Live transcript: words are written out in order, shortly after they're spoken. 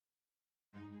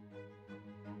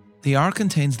The ark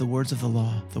contains the words of the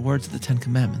law, the words of the Ten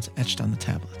Commandments etched on the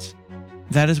tablets.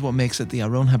 That is what makes it the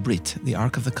Aron HaBrit, the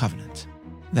Ark of the Covenant.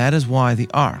 That is why the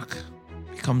ark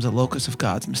becomes a locus of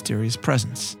God's mysterious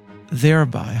presence,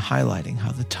 thereby highlighting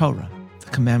how the Torah, the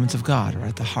commandments of God, are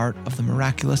at the heart of the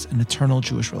miraculous and eternal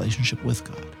Jewish relationship with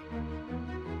God.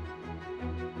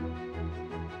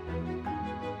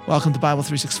 Welcome to Bible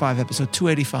 365, episode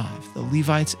 285, The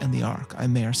Levites and the Ark.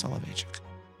 I'm Meir Soloveichik.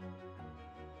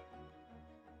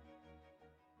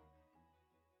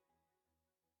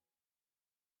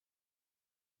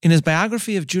 In his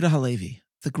biography of Judah Halevi,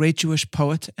 the great Jewish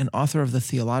poet and author of the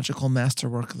theological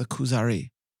masterwork The Kuzari,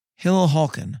 Hillel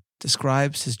Halkin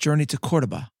describes his journey to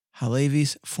Cordoba,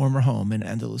 Halevi's former home in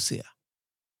Andalusia.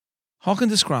 Halkin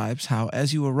describes how,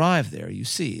 as you arrive there, you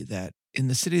see that in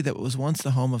the city that was once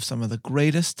the home of some of the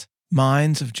greatest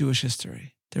minds of Jewish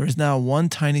history, there is now one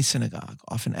tiny synagogue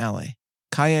off an alley,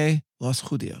 Calle Los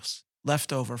Judíos,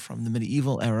 left over from the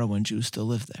medieval era when Jews still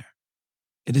lived there.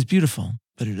 It is beautiful,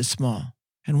 but it is small.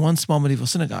 And one small medieval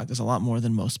synagogue is a lot more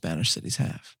than most Spanish cities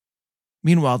have.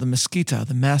 Meanwhile, the Mezquita,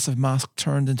 the massive mosque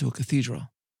turned into a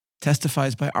cathedral,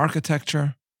 testifies by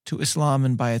architecture to Islam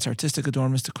and by its artistic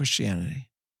adornments to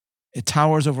Christianity. It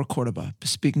towers over Cordoba,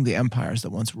 bespeaking the empires that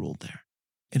once ruled there.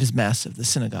 It is massive. The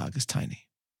synagogue is tiny.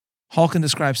 Halkin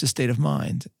describes his state of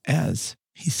mind as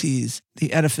he sees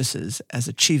the edifices as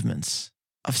achievements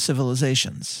of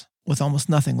civilizations with almost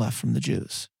nothing left from the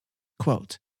Jews.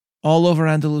 Quote, "All over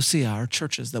Andalusia are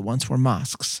churches that once were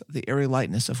mosques, the airy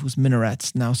lightness of whose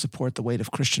minarets now support the weight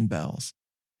of Christian bells.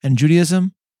 And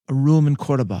Judaism? A room in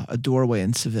Cordoba, a doorway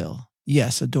in Seville.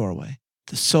 Yes, a doorway.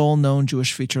 The sole known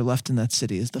Jewish feature left in that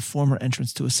city is the former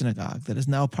entrance to a synagogue that is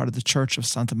now part of the Church of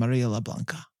Santa Maria la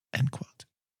Blanca." End quote.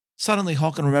 Suddenly,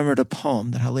 Halkin remembered a poem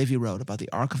that Halevi wrote about the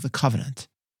Ark of the Covenant,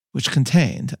 which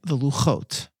contained the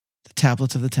Luchot, the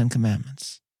tablets of the Ten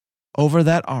Commandments. Over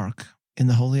that ark, in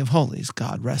the Holy of Holies,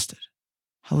 God rested.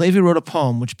 Halevi wrote a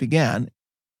poem which began,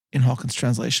 in Halkin's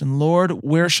translation, "Lord,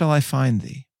 where shall I find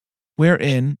thee?"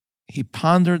 wherein he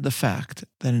pondered the fact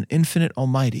that an infinite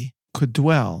Almighty could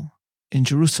dwell in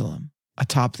Jerusalem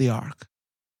atop the ark.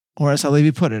 Or as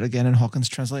Halevi put it, again in Halkin's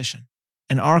translation,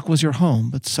 "An ark was your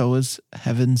home, but so is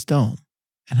heaven's dome."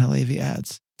 And Halevi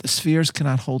adds, "The spheres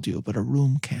cannot hold you, but a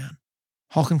room can."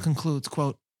 Halkin concludes,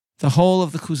 quote, "The whole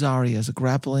of the Kuzari is a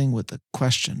grappling with the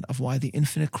question of why the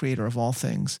infinite creator of all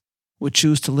things would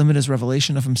choose to limit his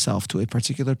revelation of himself to a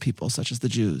particular people, such as the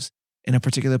Jews, in a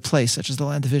particular place, such as the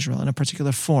land of Israel, in a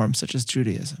particular form, such as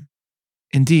Judaism.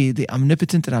 Indeed, the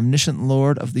omnipotent and omniscient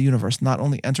Lord of the universe not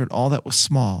only entered all that was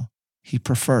small, he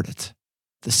preferred it.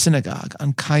 The synagogue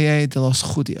on Calle de los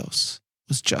Judíos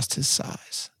was just his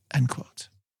size." End quote.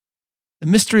 The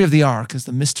mystery of the ark is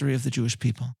the mystery of the Jewish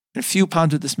people, and few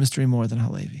pondered this mystery more than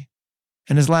Halevi.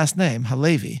 And his last name,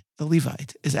 Halevi, the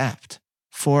Levite, is apt,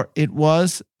 for it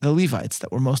was the Levites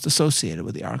that were most associated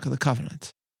with the Ark of the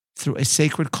Covenant, through a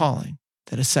sacred calling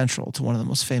that is central to one of the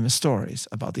most famous stories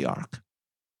about the Ark.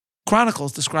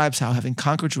 Chronicles describes how, having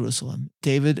conquered Jerusalem,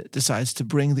 David decides to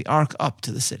bring the Ark up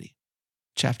to the city.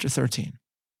 Chapter 13.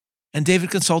 "And David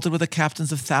consulted with the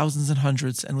captains of thousands and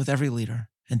hundreds, and with every leader.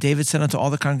 And David said unto all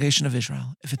the congregation of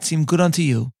Israel, If it seem good unto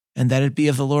you, and that it be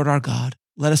of the Lord our God,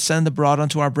 let us send abroad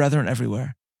unto our brethren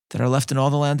everywhere, that are left in all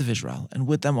the land of Israel, and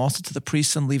with them also to the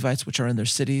priests and Levites which are in their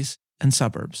cities and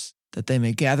suburbs, that they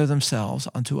may gather themselves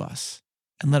unto us.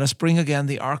 And let us bring again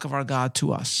the ark of our God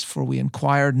to us, for we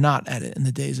inquired not at it in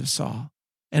the days of Saul.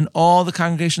 And all the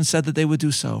congregation said that they would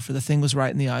do so, for the thing was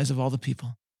right in the eyes of all the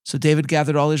people. So David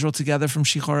gathered all Israel together from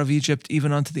Shichor of Egypt,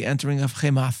 even unto the entering of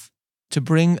Chemath, to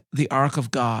bring the ark of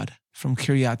God from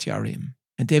Kiryat Yarim.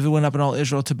 And David went up in all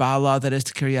Israel to Baalah, that is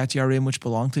to Kiryat Yarim, which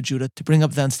belonged to Judah, to bring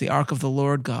up thence the ark of the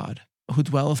Lord God, who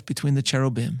dwelleth between the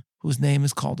cherubim, whose name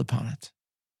is called upon it.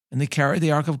 And they carried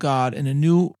the ark of God in a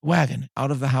new wagon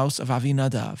out of the house of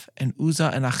Avinadav, and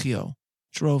Uzzah and Achio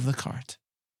drove the cart."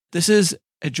 This is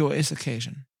a joyous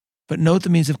occasion, but note the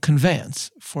means of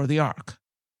conveyance for the ark.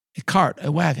 A cart,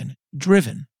 a wagon,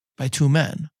 driven by two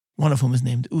men, one of whom is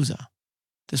named Uzzah.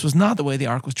 This was not the way the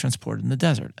ark was transported in the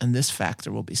desert, and this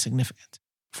factor will be significant.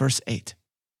 Verse 8.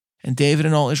 "And David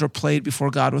and all Israel played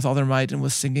before God with all their might, and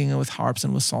with singing, and with harps,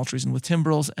 and with psalteries, and with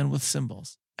timbrels, and with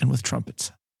cymbals, and with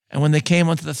trumpets. And when they came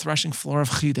unto the threshing floor of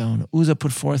Chidon, Uzzah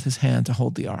put forth his hand to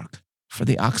hold the ark, for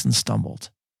the oxen stumbled.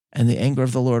 And the anger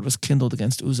of the Lord was kindled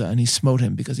against Uzzah, and he smote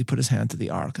him because he put his hand to the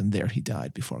ark, and there he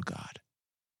died before God.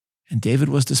 And David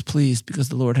was displeased because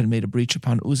the Lord had made a breach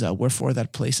upon Uzzah, wherefore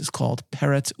that place is called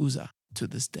Peretz Uzzah to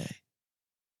this day.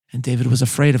 And David was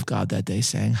afraid of God that day,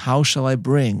 saying, How shall I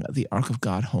bring the ark of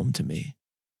God home to me?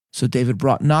 So David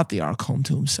brought not the ark home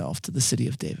to himself to the city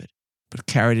of David, but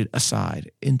carried it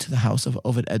aside into the house of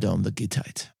Obed-Edom the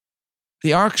Gittite.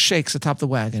 The ark shakes atop the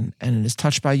wagon, and it is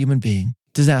touched by a human being.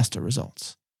 Disaster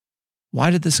results.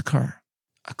 Why did this occur?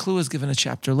 A clue is given a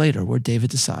chapter later where David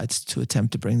decides to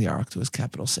attempt to bring the ark to his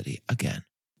capital city again.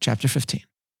 Chapter 15.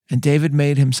 And David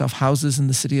made himself houses in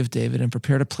the city of David and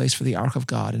prepared a place for the ark of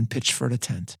God and pitched for it a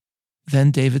tent.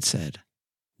 Then David said,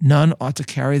 None ought to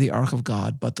carry the ark of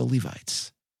God but the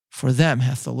Levites. For them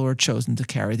hath the Lord chosen to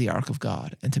carry the ark of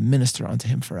God and to minister unto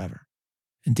him forever.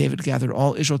 And David gathered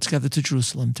all Israel together to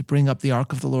Jerusalem to bring up the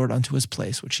ark of the Lord unto his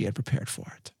place which he had prepared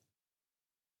for it.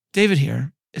 David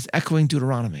here is echoing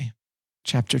Deuteronomy,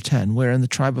 chapter 10, wherein the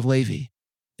tribe of Levi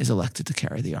is elected to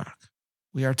carry the ark.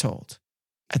 We are told,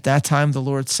 At that time the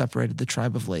Lord separated the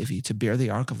tribe of Levi to bear the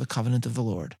ark of the covenant of the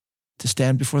Lord, to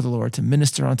stand before the Lord, to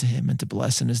minister unto him, and to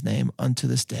bless in his name unto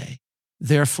this day.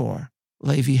 Therefore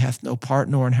Levi hath no part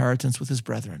nor inheritance with his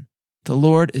brethren. The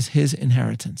Lord is his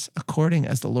inheritance, according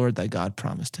as the Lord thy God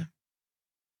promised him.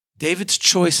 David's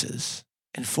choices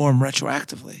inform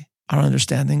retroactively our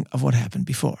understanding of what happened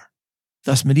before.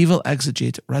 Thus, medieval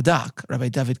exegete Radak, Rabbi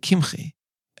David Kimchi,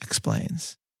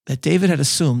 explains that David had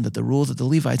assumed that the rule that the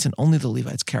Levites and only the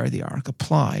Levites carry the ark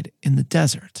applied in the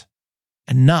desert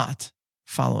and not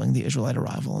following the Israelite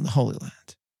arrival in the Holy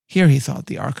Land. Here he thought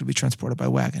the ark could be transported by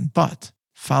wagon, but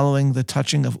following the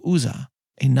touching of Uzzah,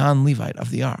 a non-Levite of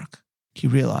the ark, he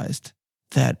realized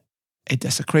that a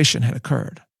desecration had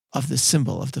occurred of this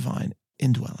symbol of divine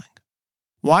indwelling.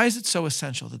 Why is it so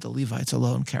essential that the Levites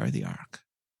alone carry the ark?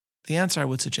 The answer, I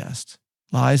would suggest,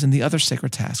 lies in the other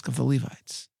sacred task of the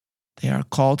Levites. They are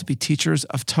called to be teachers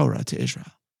of Torah to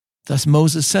Israel. Thus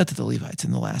Moses said to the Levites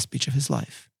in the last speech of his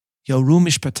life, Yoru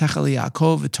mishpatecha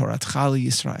liYaakov v'toratcha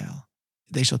liYisrael.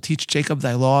 They shall teach Jacob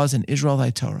thy laws and Israel thy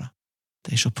Torah.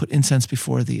 They shall put incense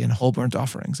before thee and whole burnt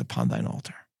offerings upon thine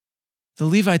altar. The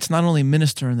Levites not only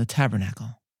minister in the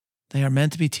tabernacle, they are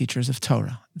meant to be teachers of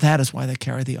Torah. That is why they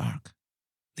carry the ark.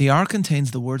 The ark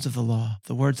contains the words of the law,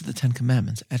 the words of the Ten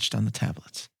Commandments etched on the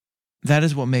tablets. That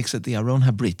is what makes it the Aron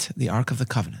HaBrit, the Ark of the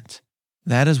Covenant.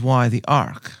 That is why the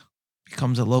ark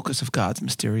becomes a locus of God's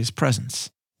mysterious presence,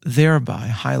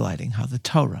 thereby highlighting how the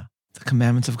Torah, the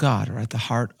commandments of God, are at the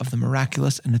heart of the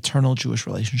miraculous and eternal Jewish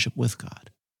relationship with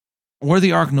God. Were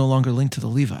the ark no longer linked to the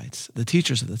Levites, the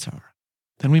teachers of the Torah,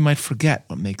 then we might forget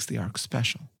what makes the ark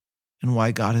special and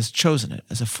why God has chosen it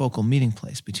as a focal meeting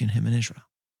place between him and Israel,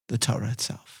 the Torah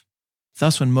itself.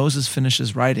 Thus, when Moses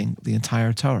finishes writing the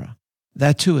entire Torah,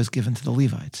 that too is given to the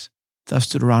Levites. Thus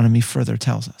Deuteronomy further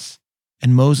tells us.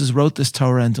 And Moses wrote this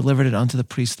Torah and delivered it unto the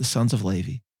priests, the sons of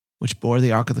Levi, which bore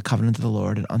the ark of the covenant of the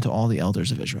Lord, and unto all the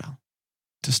elders of Israel.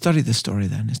 To study this story,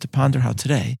 then, is to ponder how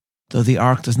today, though the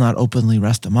ark does not openly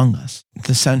rest among us,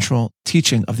 the central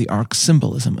teaching of the ark's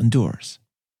symbolism endures,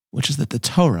 which is that the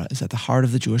Torah is at the heart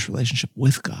of the Jewish relationship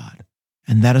with God,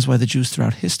 and that is why the Jews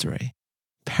throughout history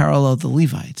paralleled the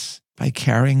Levites by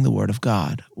carrying the word of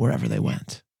God wherever they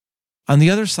went. On the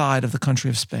other side of the country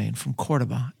of Spain, from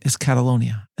Cordoba, is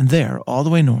Catalonia, and there, all the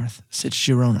way north, sits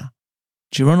Girona.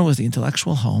 Girona was the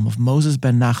intellectual home of Moses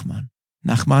ben Nachman,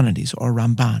 Nachmanides, or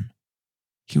Ramban.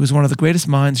 He was one of the greatest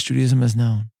minds Judaism has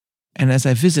known, and as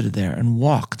I visited there and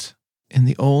walked in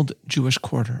the old Jewish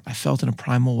quarter, I felt in a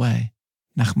primal way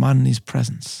Nachmanides'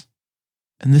 presence,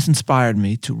 and this inspired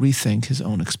me to rethink his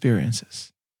own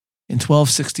experiences. In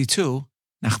 1262,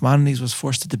 Nachmanides was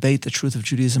forced to debate the truth of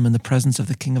Judaism in the presence of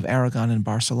the King of Aragon in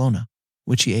Barcelona,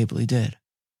 which he ably did.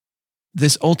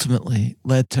 This ultimately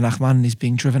led to Nachmanides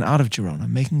being driven out of Girona,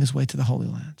 making his way to the Holy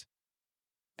Land.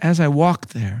 As I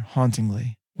walked there,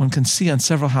 hauntingly, one can see on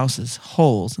several houses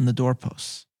holes in the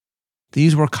doorposts.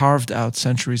 These were carved out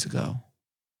centuries ago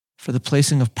for the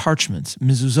placing of parchments,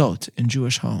 mezuzot, in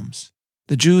Jewish homes.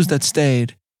 The Jews that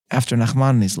stayed after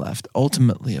Nachmanides left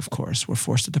ultimately, of course, were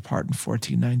forced to depart in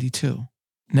 1492.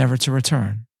 Never to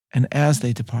return, and as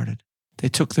they departed, they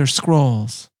took their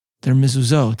scrolls, their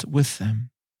mezuzot, with them,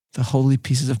 the holy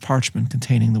pieces of parchment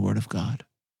containing the Word of God.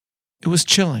 It was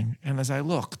chilling, and as I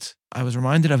looked, I was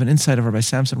reminded of an insight of Rabbi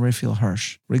Samson Raphael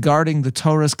Hirsch regarding the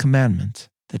Torah's commandment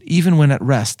that even when at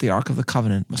rest, the Ark of the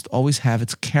Covenant must always have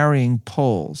its carrying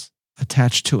poles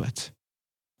attached to it.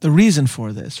 The reason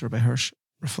for this, Rabbi Hirsch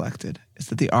reflected, is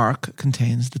that the Ark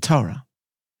contains the Torah,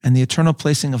 and the eternal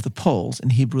placing of the poles, in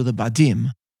Hebrew the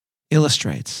badim,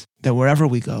 illustrates that wherever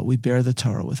we go, we bear the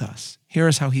Torah with us. Here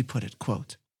is how he put it,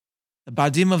 quote, "The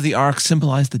badim of the ark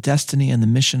symbolize the destiny and the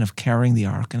mission of carrying the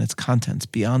ark and its contents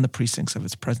beyond the precincts of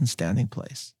its present standing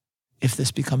place, if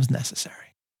this becomes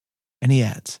necessary." And he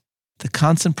adds, "The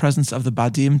constant presence of the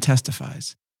badim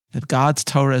testifies that God's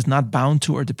Torah is not bound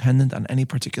to or dependent on any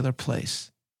particular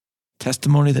place,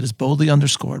 testimony that is boldly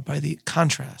underscored by the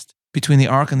contrast between the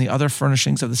ark and the other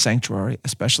furnishings of the sanctuary,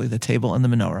 especially the table and the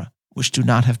menorah, which do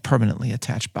not have permanently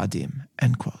attached badim."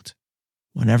 End quote.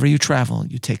 Whenever you travel,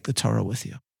 you take the Torah with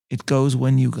you. It goes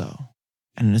when you go,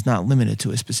 and it is not limited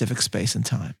to a specific space and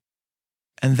time.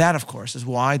 And that, of course, is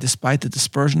why, despite the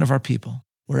dispersion of our people,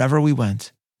 wherever we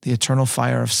went, the eternal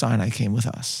fire of Sinai came with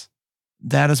us.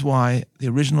 That is why the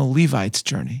original Levites'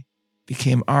 journey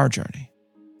became our journey.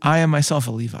 I am myself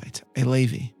a Levite, a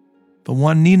Levi, but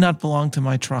one need not belong to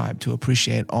my tribe to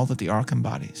appreciate all that the Ark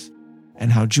embodies,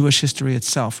 and how Jewish history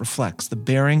itself reflects the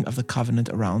bearing of the covenant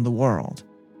around the world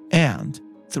and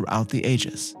throughout the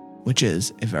ages, which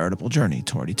is a veritable journey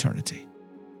toward eternity.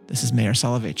 This is Meir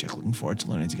Soloveichik, looking forward to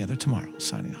learning together tomorrow,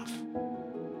 signing off.